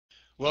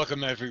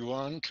Welcome,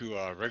 everyone, to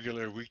our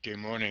regular weekday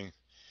morning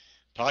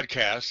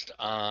podcast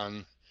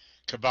on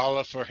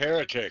Kabbalah for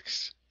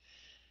Heretics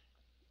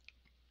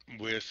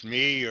with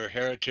me, your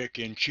heretic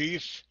in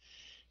chief,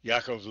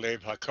 Yakov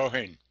Leib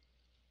HaKohain.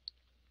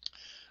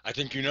 I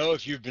think you know,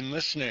 if you've been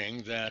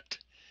listening, that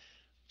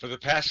for the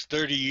past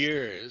 30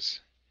 years,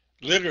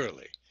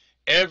 literally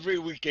every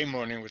weekday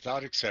morning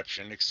without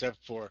exception, except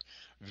for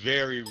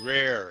very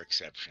rare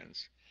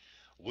exceptions,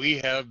 we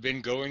have been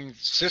going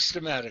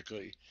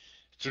systematically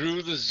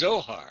through the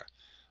Zohar,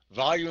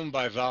 volume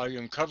by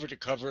volume, cover to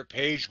cover,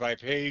 page by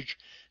page,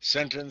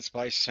 sentence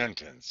by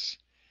sentence.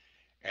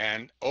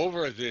 And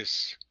over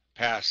this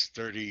past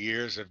 30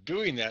 years of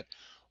doing that,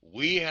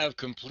 we have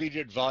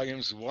completed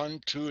volumes 1,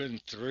 2,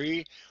 and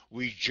 3.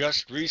 We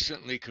just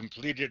recently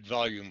completed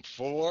volume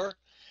 4,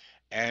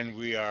 and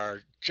we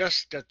are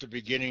just at the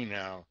beginning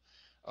now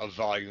of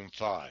volume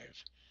 5,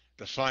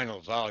 the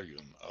final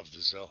volume of the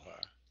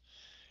Zohar.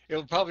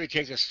 It'll probably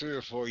take us 3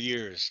 or 4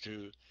 years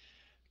to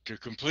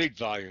complete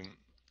volume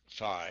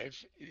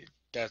 5.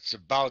 That's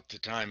about the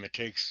time it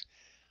takes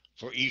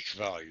for each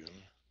volume.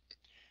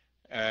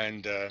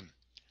 And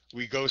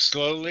we go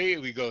slowly,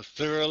 we go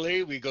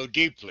thoroughly, we go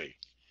deeply.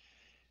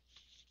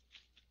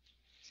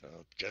 So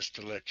just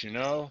to let you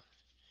know.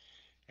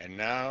 And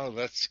now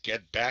let's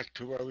get back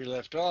to where we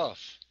left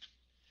off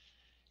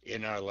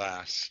in our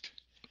last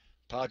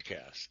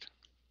podcast.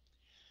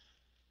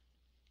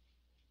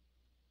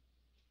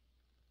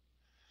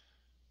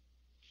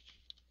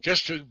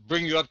 Just to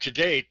bring you up to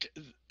date,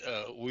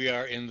 we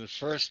are in the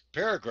first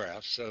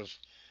paragraphs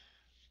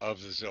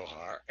of the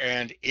Zohar,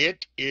 and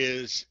it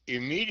is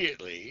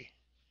immediately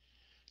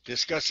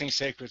discussing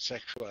sacred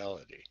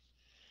sexuality.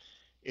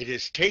 It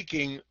is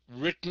taking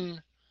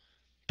written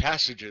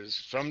passages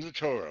from the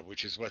Torah,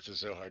 which is what the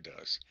Zohar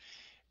does,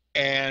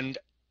 and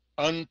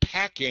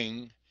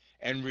unpacking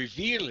and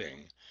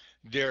revealing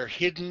their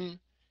hidden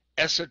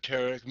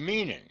esoteric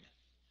meaning.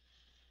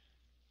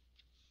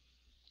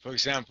 For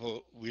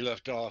example, we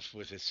left off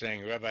with it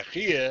saying, Rabbi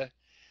Chia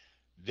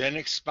then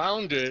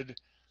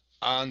expounded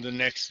on the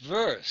next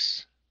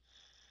verse.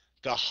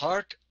 The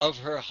heart of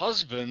her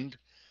husband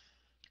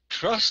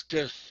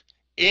trusteth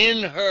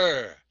in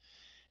her,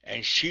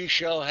 and she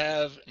shall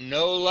have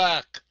no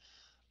lack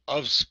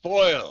of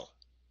spoil.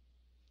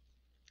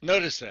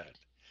 Notice that.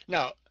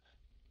 Now,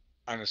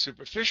 on a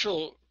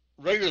superficial,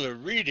 regular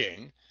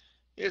reading,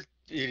 it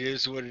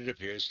is what it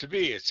appears to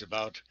be. It's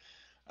about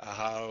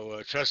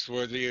how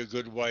trustworthy a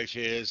good wife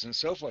is and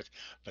so forth.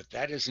 But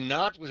that is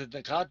not within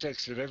the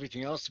context of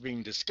everything else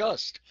being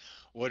discussed.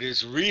 What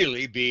is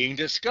really being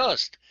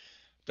discussed?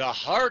 The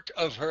heart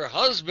of her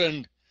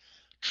husband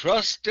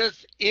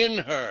trusteth in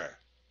her.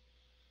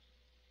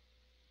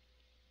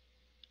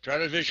 Try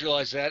to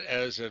visualize that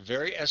as a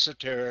very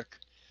esoteric,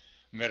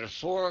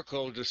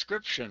 metaphorical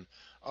description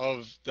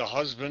of the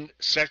husband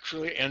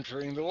sexually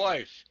entering the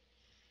wife.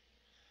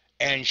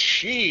 And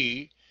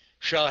she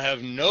shall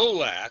have no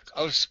lack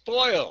of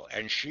spoil,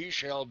 and she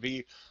shall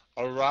be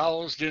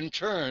aroused in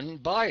turn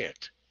by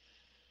it.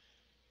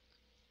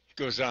 It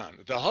goes on.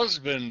 The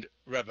husband,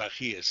 Rebbe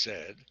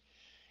said,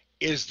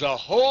 is the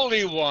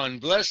Holy One,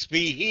 blessed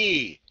be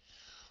he,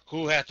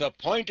 who hath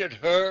appointed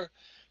her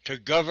to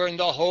govern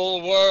the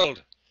whole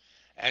world,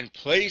 and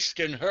placed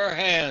in her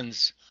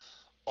hands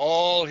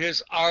all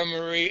his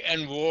armory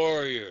and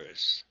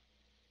warriors.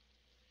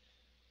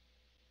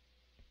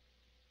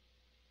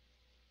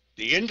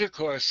 The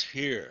intercourse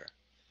here,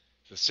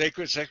 the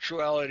sacred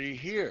sexuality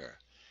here,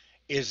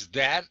 is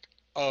that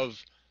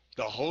of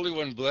the Holy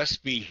One,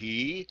 blessed be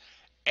he,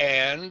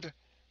 and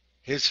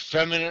his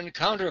feminine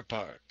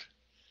counterpart,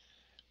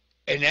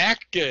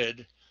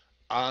 enacted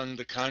on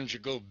the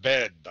conjugal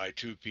bed by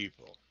two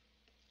people.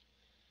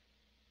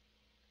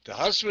 The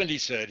husband, he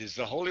said, is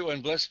the Holy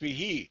One, blessed be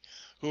he,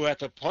 who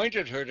hath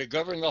appointed her to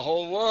govern the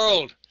whole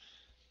world,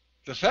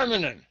 the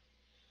feminine,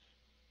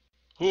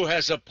 who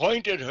has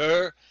appointed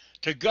her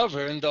to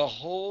govern the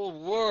whole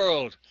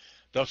world.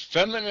 The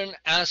feminine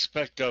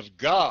aspect of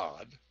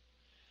God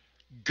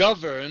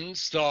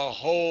governs the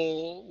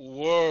whole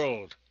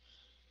world.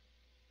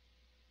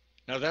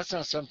 Now, that's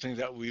not something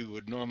that we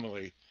would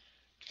normally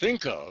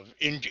think of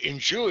in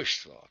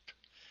Jewish thought,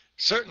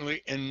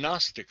 certainly in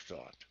Gnostic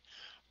thought.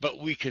 But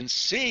we can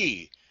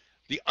see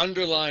the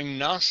underlying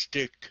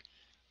Gnostic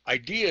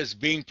ideas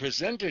being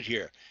presented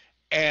here,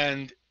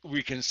 and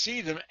we can see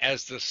them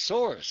as the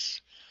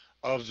source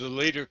of the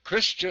later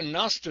Christian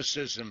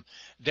Gnosticism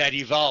that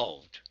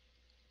evolved.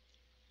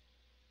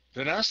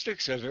 The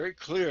Gnostics are very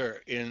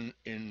clear in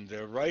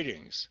their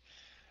writings.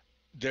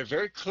 They're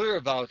very clear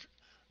about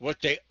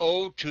what they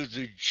owe to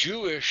the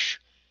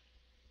Jewish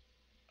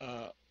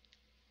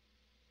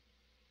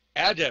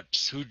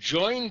adepts who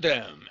joined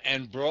them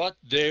and brought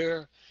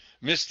their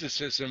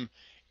mysticism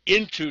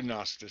into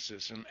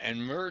Gnosticism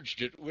and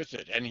merged it with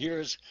it. And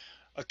here's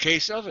a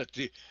case of it,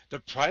 the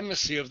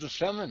primacy of the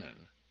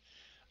feminine.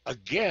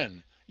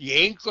 Again, you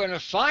ain't going to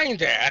find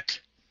that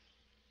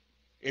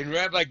in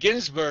Rabbi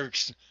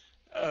Ginsburg's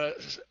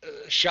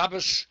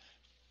Shabbos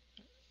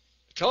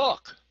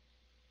talk.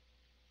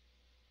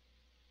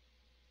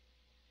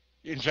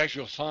 In fact,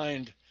 you'll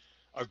find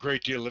a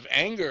great deal of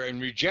anger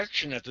and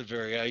rejection at the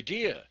very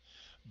idea.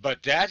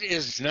 But that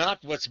is not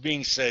what's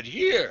being said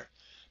here.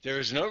 There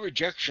is no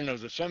rejection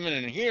of the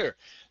feminine here.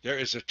 There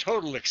is a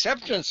total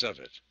acceptance of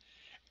it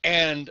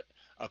and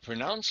a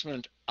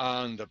pronouncement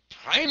on the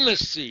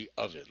primacy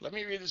of it. Let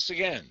me read this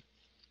again.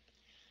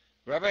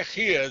 Rabbi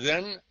Chia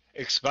then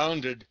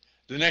expounded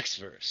the next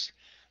verse.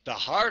 The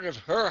heart of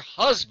her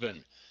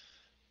husband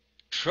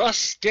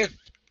trusteth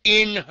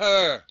in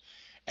her,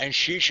 and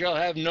she shall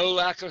have no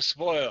lack of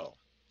spoil.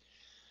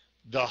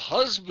 The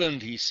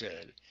husband, he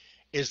said,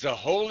 is the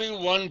Holy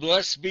One,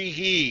 blessed be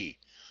he,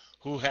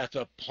 who hath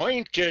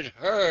appointed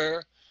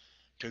her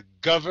to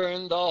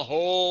govern the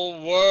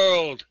whole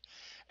world,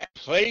 and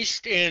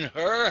placed in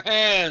her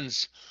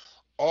hands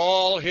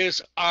all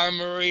his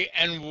armory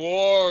and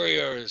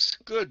warriors.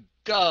 Good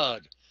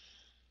God.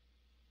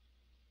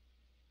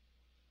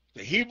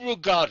 The Hebrew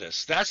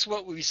goddess, that's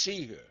what we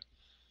see here.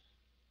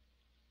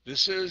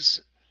 This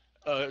is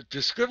a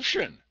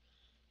description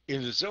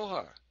in the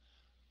Zohar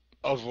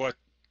of what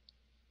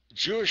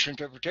Jewish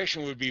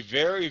interpretation would be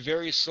very,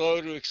 very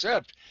slow to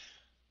accept,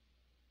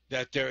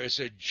 that there is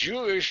a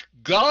Jewish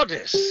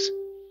goddess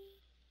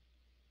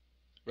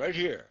right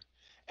here.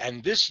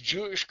 And this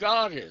Jewish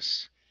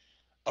goddess,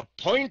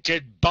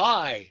 appointed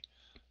by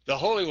the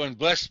Holy One,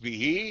 blessed be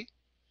he,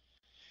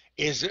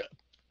 is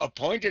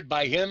appointed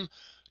by him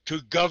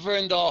to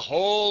govern the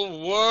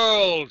whole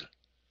world.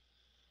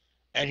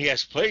 And he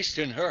has placed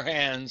in her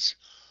hands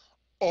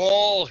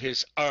all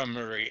his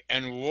armory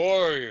and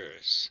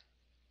warriors.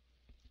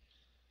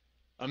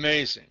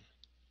 Amazing.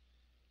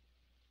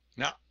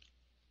 Now,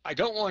 I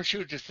don't want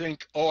you to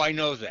think, oh, I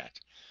know that.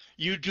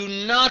 You do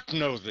not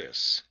know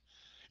this.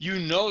 You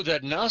know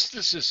that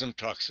Gnosticism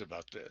talks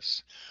about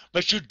this,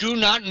 but you do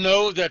not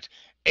know that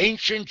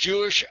ancient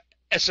Jewish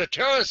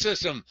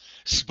esotericism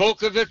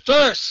spoke of it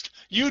first.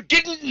 You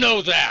didn't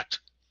know that.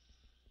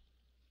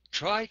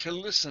 Try to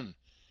listen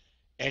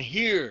and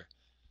hear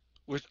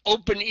with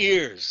open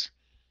ears,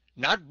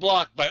 not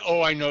blocked by,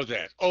 oh, I know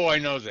that, oh, I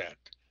know that,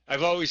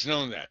 I've always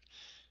known that.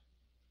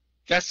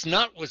 That's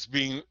not what's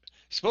being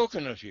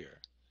spoken of here.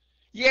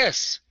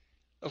 Yes,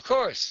 of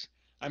course,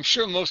 I'm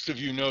sure most of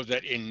you know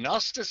that in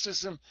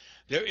Gnosticism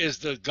there is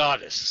the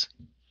goddess,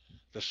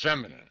 the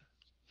feminine.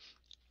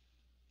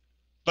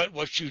 But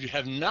what you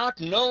have not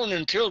known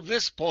until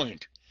this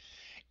point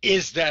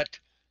is that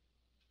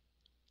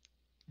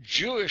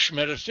Jewish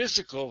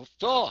metaphysical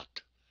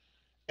thought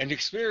and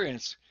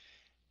experience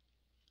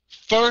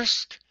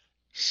first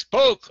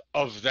spoke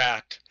of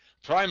that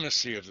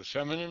primacy of the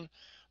feminine,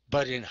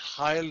 but in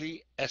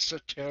highly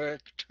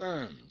esoteric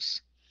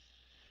terms,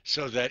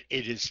 so that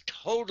it is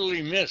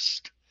totally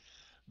missed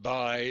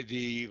by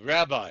the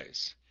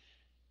rabbis,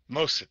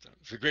 most of them,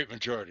 the great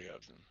majority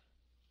of them,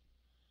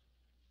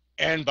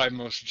 and by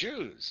most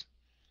Jews,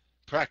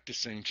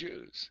 practicing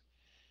Jews.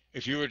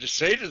 If you were to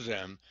say to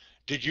them,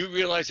 did you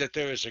realize that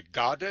there is a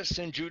goddess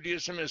in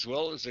Judaism as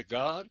well as a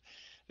god?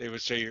 They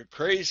would say, you're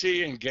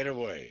crazy and get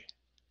away.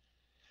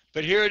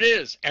 But here it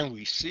is, and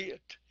we see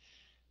it.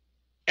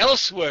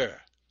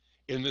 Elsewhere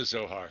in the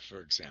Zohar, for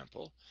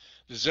example,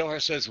 the Zohar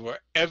says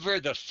wherever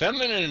the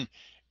feminine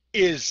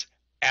is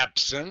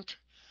absent,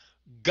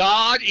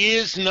 God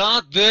is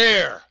not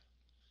there.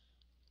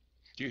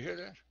 Do you hear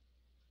that?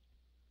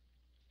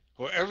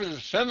 Wherever the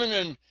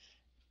feminine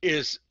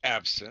is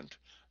absent,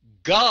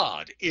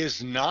 God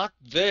is not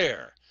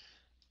there.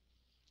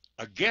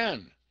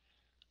 Again,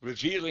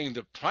 revealing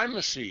the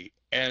primacy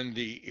and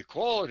the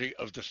equality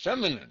of the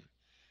feminine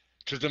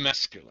to the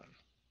masculine.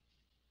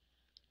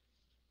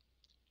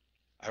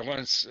 I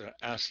once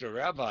asked a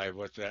rabbi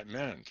what that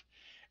meant,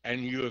 and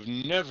you have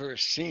never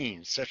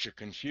seen such a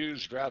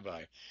confused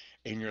rabbi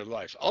in your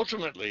life.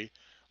 Ultimately,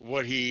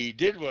 what he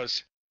did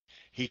was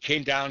he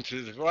came down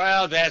to the,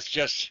 well, that's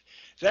just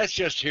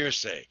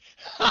hearsay.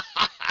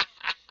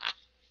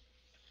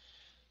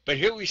 But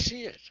here we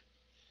see it.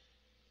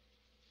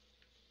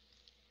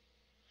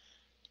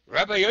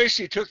 Rabbi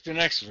Yossi took the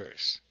next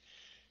verse.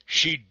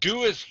 She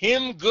doeth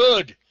him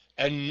good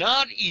and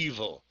not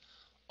evil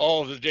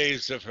all the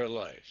days of her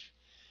life.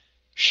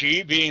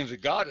 She being the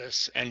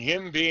goddess and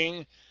him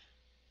being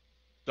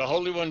the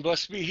Holy One,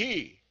 blessed be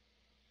he.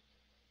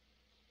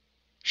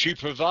 She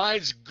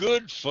provides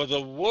good for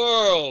the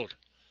world,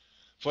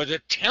 for the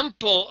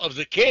temple of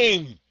the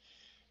king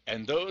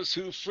and those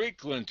who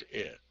frequent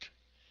it.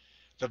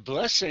 The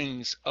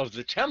blessings of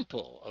the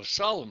temple of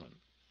Solomon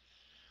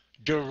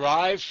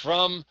derive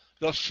from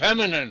the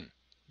feminine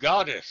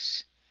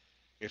goddess,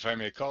 if I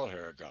may call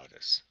her a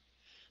goddess,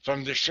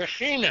 from the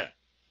Shekhinah,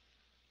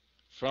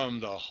 from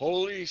the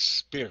Holy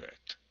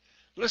Spirit.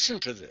 Listen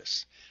to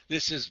this.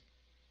 This is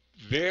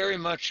very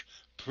much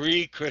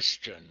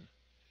pre-Christian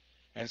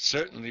and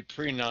certainly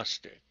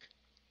pre-Gnostic.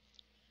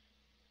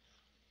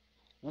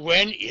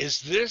 When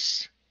is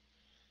this?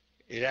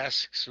 It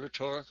asks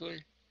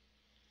rhetorically.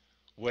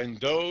 When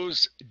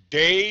those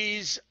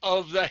days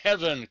of the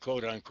heaven,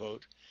 quote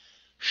unquote,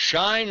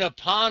 shine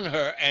upon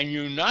her and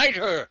unite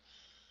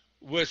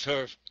with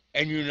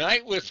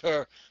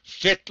her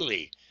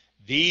fitly,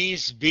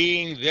 these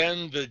being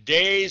then the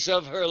days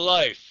of her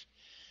life,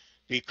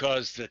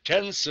 because the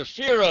 10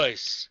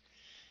 Sephiros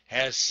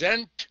has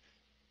sent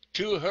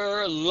to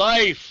her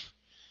life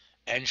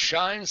and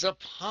shines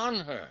upon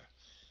her.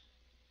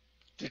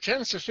 The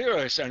 10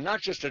 Sephiros are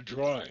not just a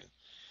drawing.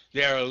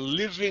 They are a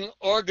living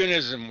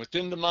organism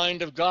within the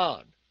mind of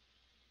God.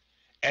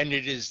 And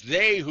it is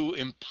they who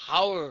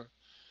empower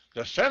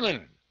the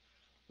feminine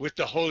with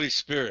the Holy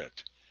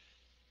Spirit,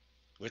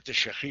 with the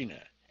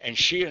Shekhinah. And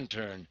she in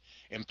turn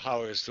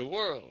empowers the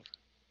world.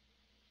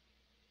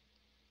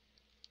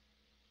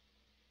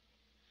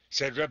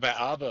 Said Rebbe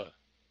Abba,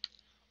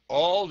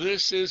 all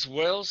this is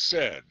well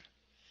said,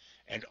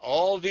 and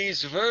all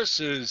these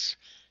verses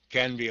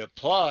can be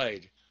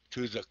applied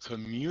to the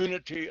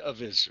community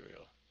of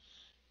Israel,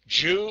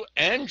 Jew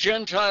and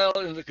Gentile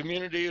in the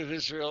community of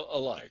Israel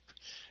alike,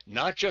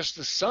 not just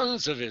the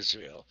sons of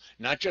Israel,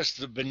 not just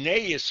the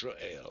Bnei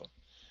Israel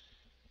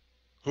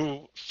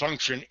who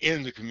function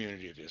in the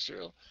community of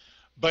Israel,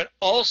 but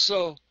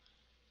also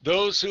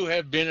those who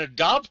have been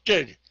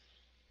adopted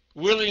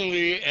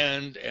willingly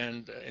and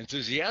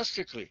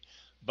enthusiastically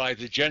by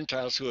the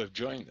Gentiles who have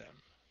joined them.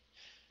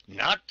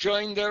 Not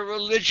joined their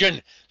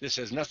religion. This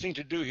has nothing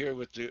to do here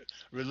with the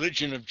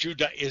religion of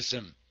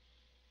Judaism.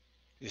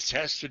 This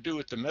has to do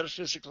with the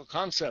metaphysical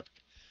concept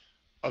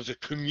of the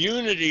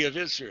community of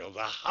Israel,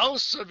 the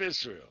house of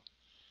Israel.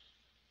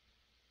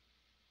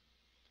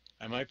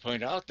 I might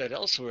point out that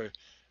elsewhere,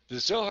 the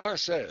Zohar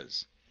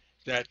says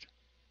that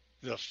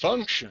the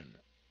function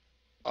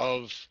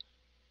of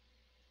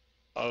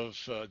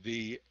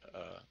the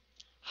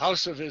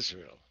house of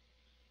Israel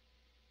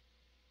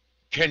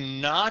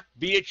cannot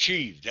be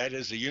achieved, that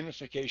is the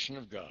unification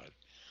of God,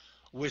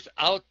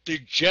 without the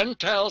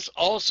Gentiles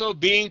also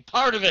being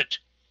part of it.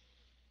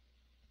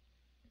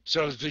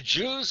 So the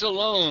Jews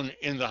alone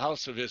in the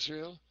house of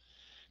Israel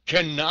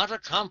cannot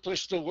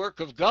accomplish the work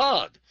of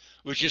God,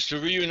 which is to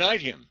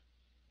reunite him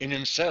in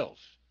himself.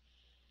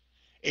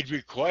 It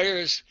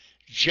requires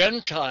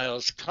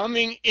Gentiles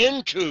coming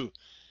into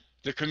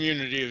the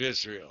community of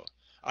Israel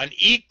on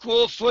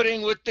equal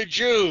footing with the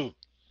Jew,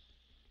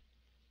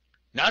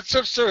 not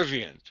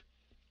subservient.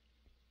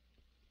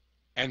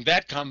 And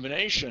that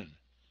combination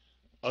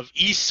of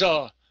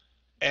Esau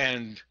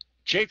and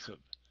Jacob,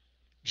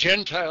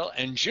 Gentile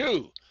and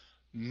Jew,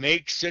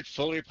 makes it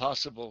fully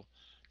possible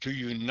to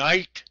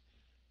unite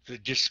the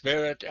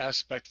disparate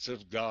aspects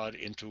of God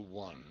into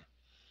one.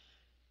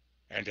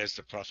 And as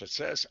the prophet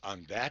says,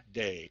 on that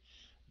day,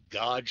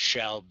 God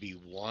shall be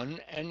one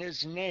and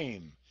his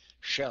name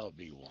shall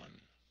be one.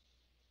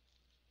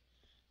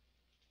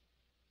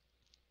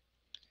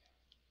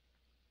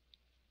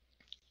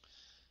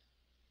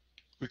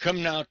 We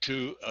come now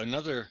to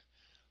another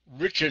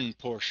written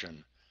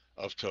portion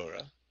of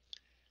Torah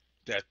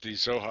that the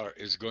Zohar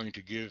is going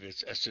to give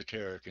its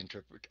esoteric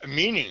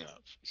meaning of.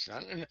 It's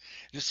not,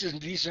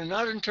 these are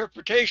not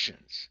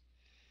interpretations.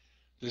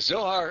 The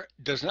Zohar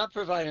does not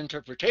provide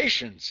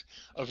interpretations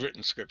of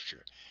written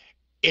scripture.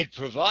 It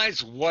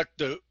provides what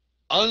the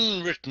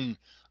unwritten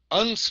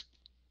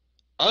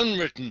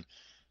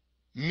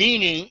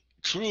meaning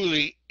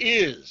truly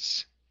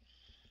is.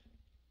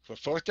 For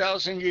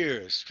 4,000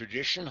 years,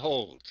 tradition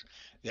holds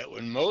that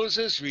when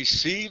Moses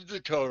received the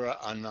Torah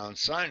on Mount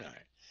Sinai,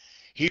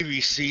 he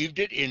received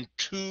it in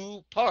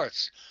two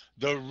parts.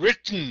 The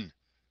written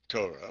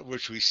Torah,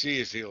 which we see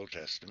as the Old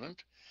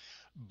Testament,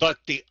 but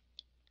the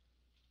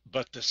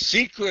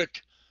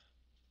secret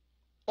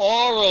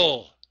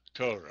oral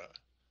Torah,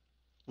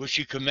 which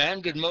he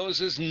commanded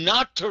Moses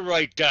not to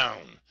write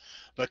down,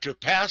 but to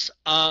pass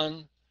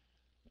on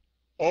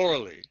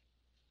orally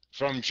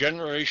from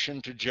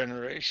generation to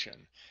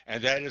generation.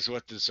 And that is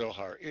what the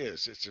Zohar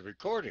is. It's a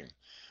recording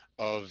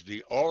of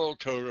the oral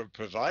Torah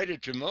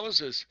provided to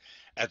Moses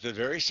at the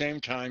very same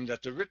time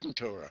that the written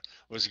Torah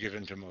was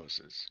given to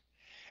Moses.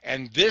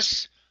 And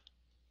this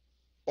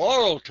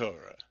oral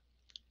Torah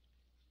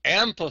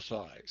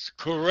amplifies,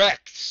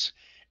 corrects,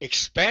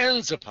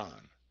 expands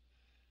upon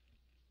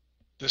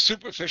the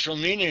superficial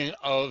meaning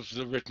of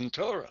the written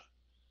Torah.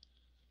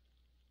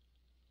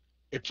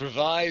 It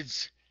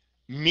provides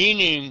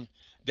meaning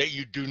that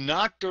you do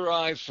not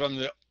derive from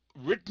the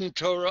written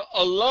Torah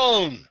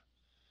alone.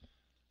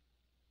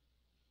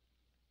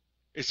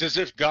 It's as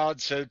if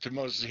God said to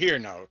Moses,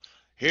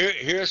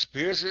 here's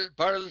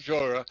part of the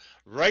Torah,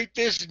 write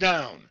this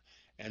down.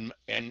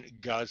 And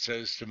God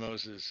says to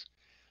Moses,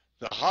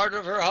 the heart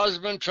of her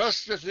husband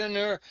trusteth in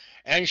her,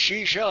 and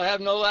she shall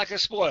have no lack of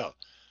spoil.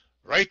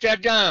 Write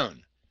that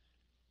down.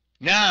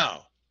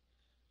 Now,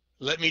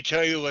 let me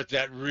tell you what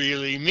that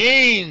really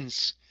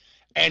means,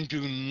 and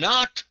do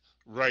not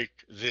write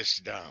this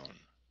down.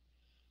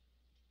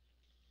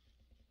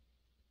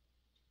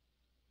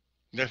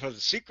 Therefore, the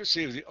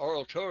secrecy of the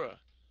oral Torah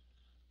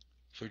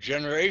for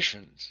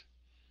generations,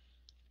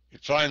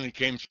 it finally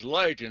came to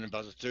light in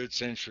about the 3rd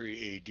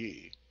century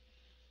A.D.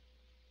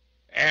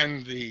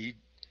 And the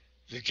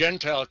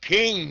Gentile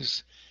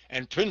kings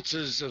and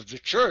princes of the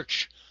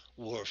church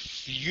were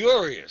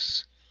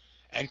furious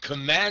and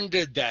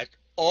commanded that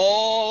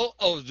all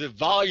of the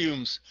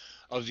volumes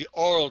of the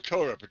oral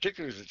Torah,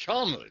 particularly the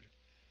Talmud,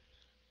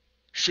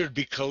 should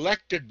be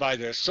collected by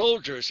their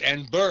soldiers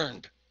and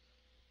burned,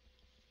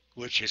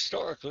 which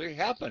historically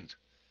happened.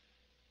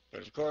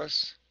 But of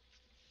course,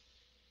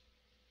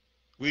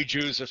 we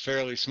Jews are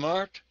fairly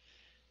smart,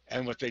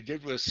 and what they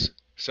did was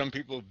some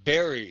people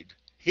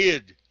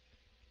hid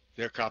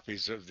their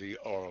copies of the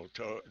oral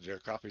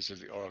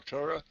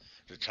Torah,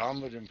 the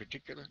Talmud in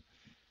particular,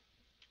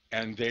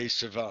 and they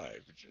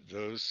survived.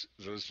 Those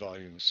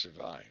volumes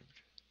survived.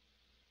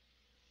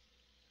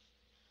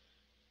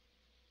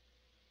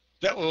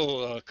 That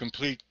will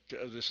complete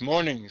this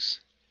morning's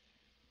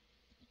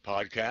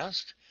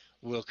podcast.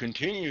 We'll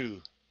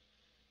continue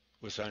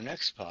with our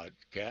next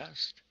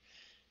podcast.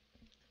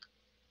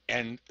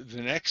 And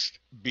the next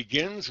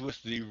begins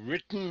with the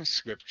written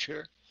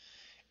scripture.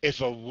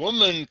 If a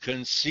woman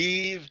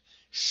conceive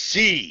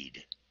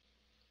seed,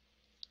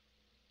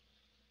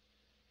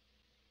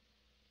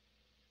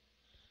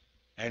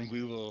 and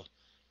we will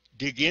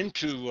dig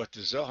into what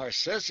the Zohar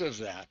says of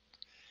that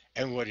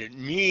and what it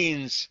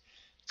means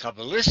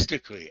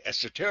Kabbalistically,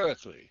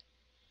 esoterically,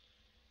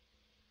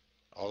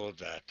 all of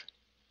that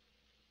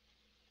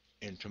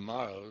in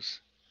tomorrow's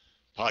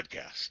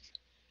podcast.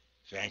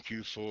 Thank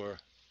you for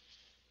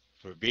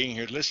being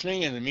here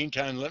listening. In the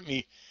meantime, let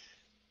me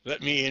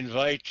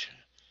invite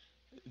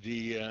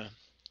the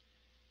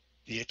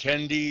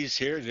attendees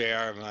here. They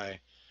are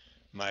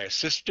my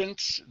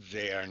assistants.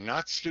 They are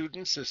not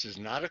students. This is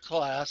not a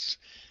class.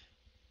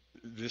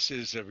 This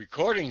is a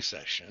recording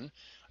session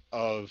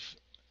of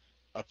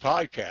a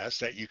podcast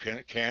that you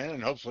can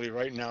and hopefully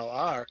right now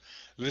are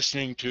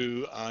listening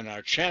to on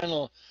our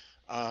channel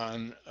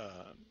on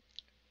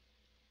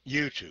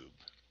YouTube.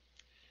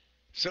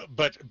 So,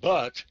 but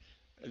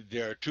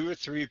there are 2 or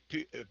 3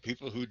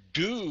 people who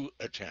do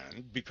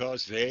attend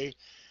because they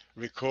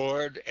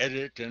record,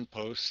 edit, and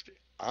post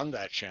on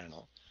that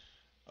channel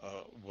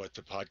what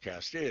the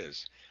podcast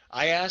is.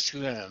 I ask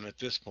them at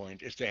this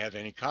point if they have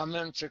any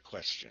comments or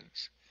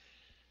questions.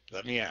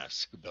 Let me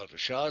ask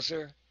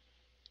Belteshazzar,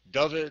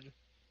 David,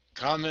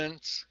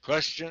 comments,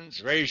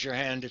 questions? Raise your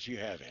hand if you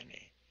have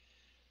any.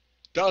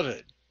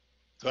 David,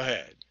 go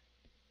ahead.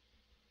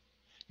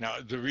 Now,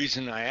 the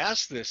reason I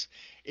ask this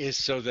is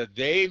so that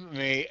they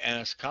may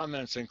ask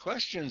comments and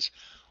questions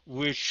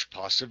which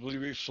possibly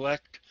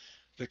reflect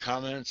the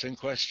comments and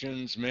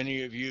questions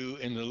many of you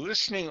in the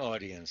listening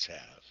audience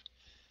have.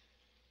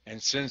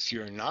 And since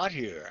you're not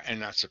here and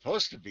not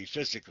supposed to be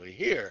physically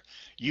here,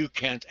 you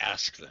can't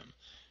ask them.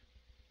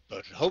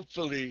 But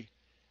hopefully,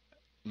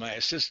 my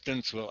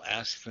assistants will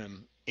ask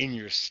them in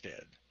your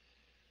stead.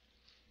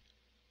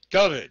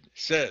 David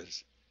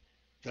says,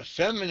 the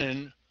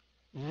feminine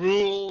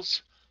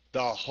rules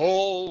the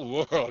whole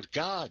world.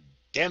 God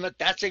damn it,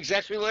 that's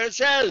exactly what it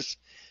says.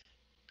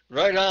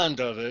 Right on,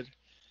 David.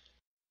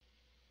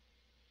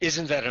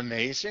 Isn't that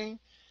amazing?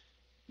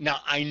 Now,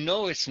 I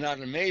know it's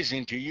not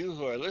amazing to you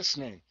who are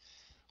listening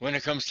when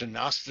it comes to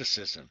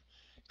Gnosticism,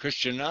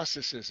 Christian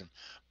Gnosticism,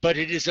 but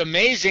it is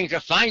amazing to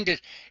find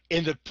it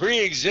in the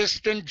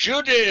pre-existent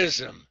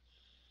Judaism,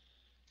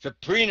 the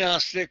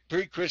pre-Gnostic,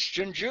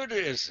 pre-Christian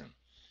Judaism.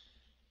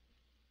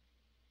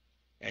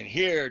 And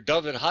here,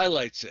 David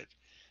highlights it.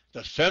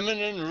 The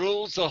feminine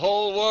rules the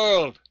whole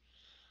world.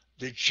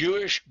 The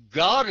Jewish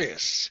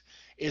goddess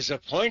is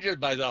appointed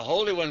by the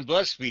Holy One,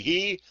 blessed be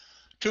He,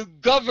 to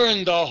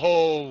govern the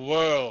whole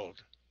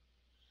world.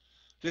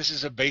 This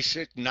is a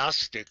basic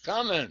Gnostic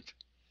comment.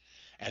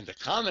 And the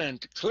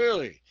comment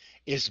clearly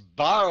is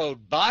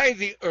borrowed by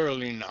the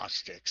early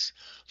Gnostics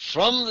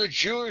from the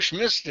Jewish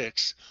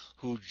mystics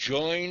who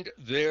joined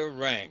their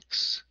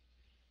ranks.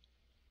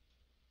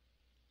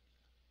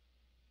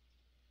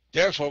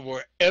 Therefore,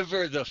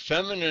 wherever the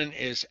feminine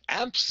is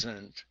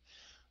absent,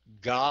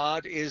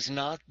 God is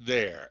not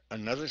there.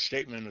 Another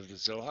statement of the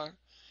Zohar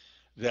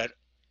that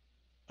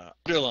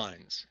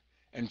underlines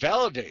and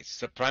validates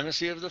the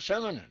primacy of the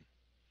feminine.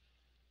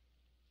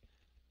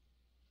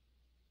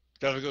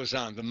 David goes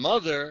on, the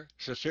mother,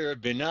 Sephira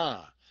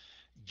Binah,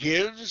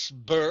 gives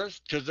birth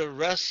to the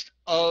rest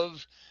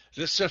of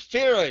the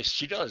Sephiros.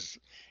 She does.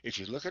 If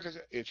you look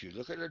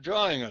at a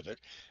drawing of it,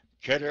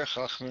 Keter,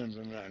 Chachma,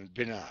 and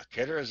Binah.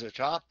 Keter is the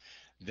top,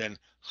 then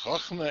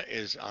Chachma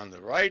is on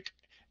the right,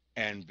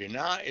 and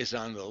Binah is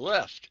on the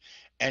left.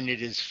 And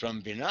it is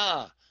from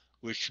Binah,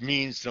 which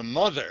means the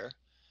mother,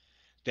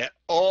 that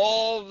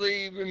all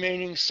the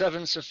remaining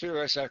 7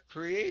 Sephiros are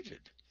created.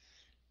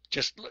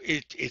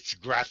 It's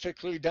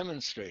graphically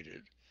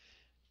demonstrated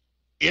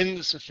in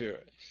the Sephiros.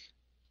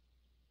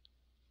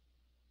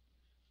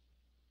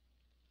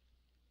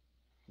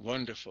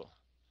 Wonderful.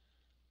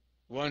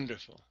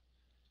 Wonderful.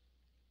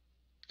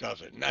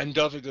 David. And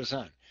David goes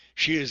on.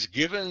 She is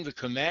given the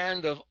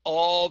command of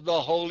all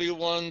the Holy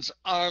One's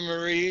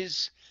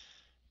armories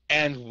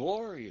and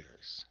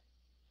warriors.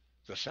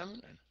 The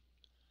feminine.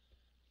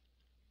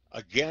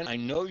 Again, I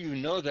know you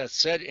know that's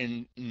said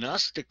in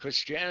Gnostic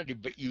Christianity,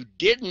 but you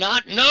did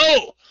not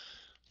know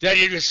that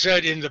it is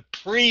said in the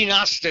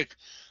pre-Gnostic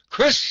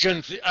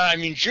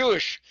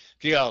Jewish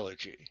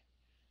theology.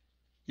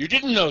 You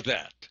didn't know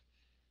that.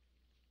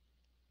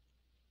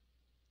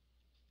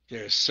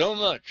 There's so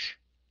much,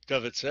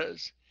 David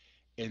says,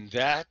 in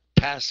that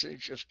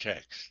passage of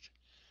text.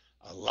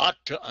 A lot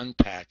to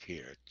unpack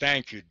here.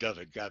 Thank you,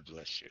 David. God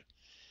bless you.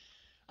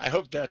 I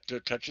hope that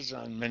touches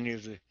on many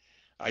of the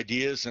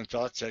ideas and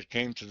thoughts that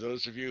came to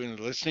those of you in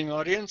the listening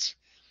audience.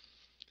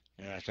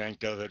 And I thank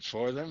David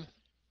for them.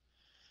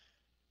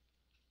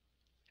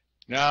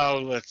 Now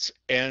let's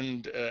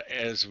end,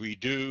 as we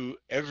do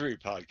every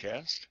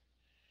podcast,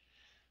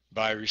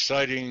 by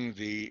reciting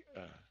the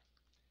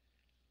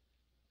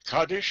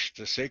Kaddish,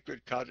 the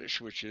sacred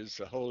Kaddish, which is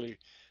the holy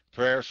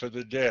prayer for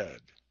the dead.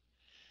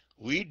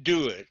 We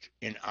do it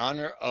in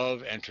honor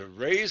of and to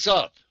raise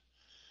up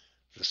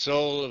the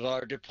soul of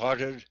our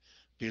departed,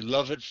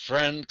 beloved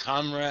friend,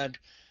 comrade,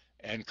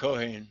 and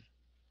Kohen,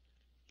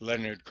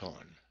 Leonard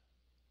Cohen.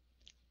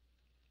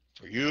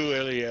 For you,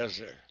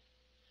 Eliezer,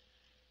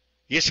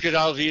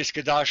 Yiskadal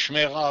v'yiskadash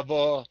shmecha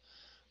bo,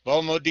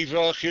 bo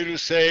divro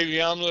chirusei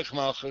v'yamlech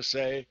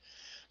malchusei,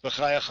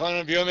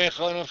 v'chayachon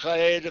v'yomechon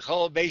v'chayei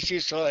d'chol beis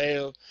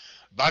Yisrael,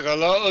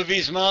 bagalo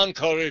v'izman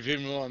korev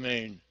v'imnu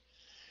amen.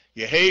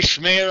 Yehei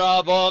shmei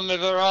rabo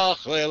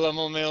mevarach le'elam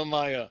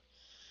u'me'omaya.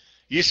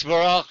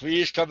 Yisbarach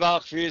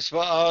v'yishtabach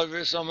v'yisba'al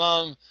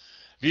v'yisamam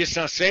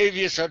v'yisnasei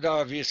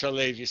v'yisadar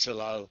v'yisalei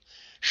v'yisalal.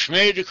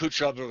 Shmei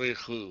d'kutsha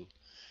b'richu.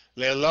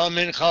 Le'elam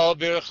mincha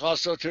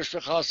b'irchaso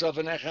tishbechaso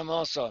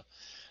v'nechemasa.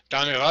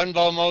 Damiran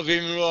b'almo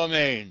v'imru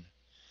amen.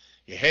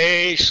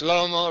 Yehei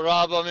shlomo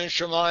rabba min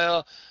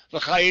shemaya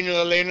v'chayinu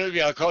aleinu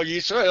v'yakol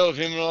Yisrael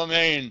v'imru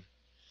amen.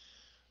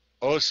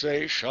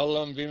 Osei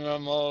shalom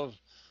b'imramov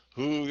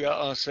hu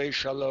ya'asei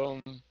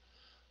shalom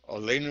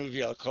aleinu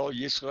v'yakol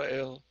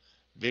Yisrael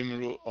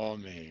v'imru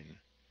amen.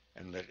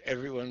 And let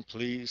everyone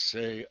please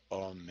say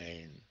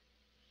amen.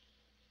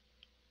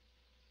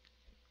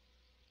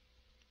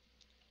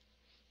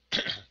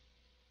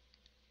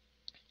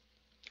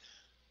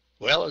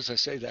 Well, as I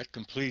say, that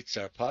completes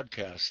our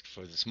podcast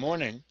for this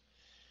morning.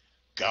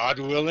 God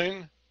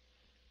willing,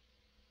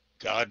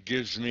 God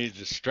gives me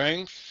the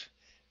strength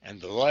and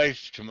the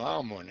life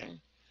tomorrow morning.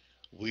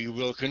 We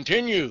will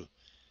continue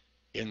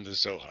in the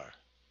Zohar.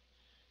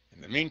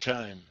 In the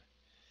meantime,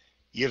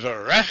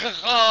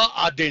 Yivarechecha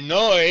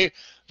Adonai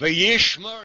v'yishmer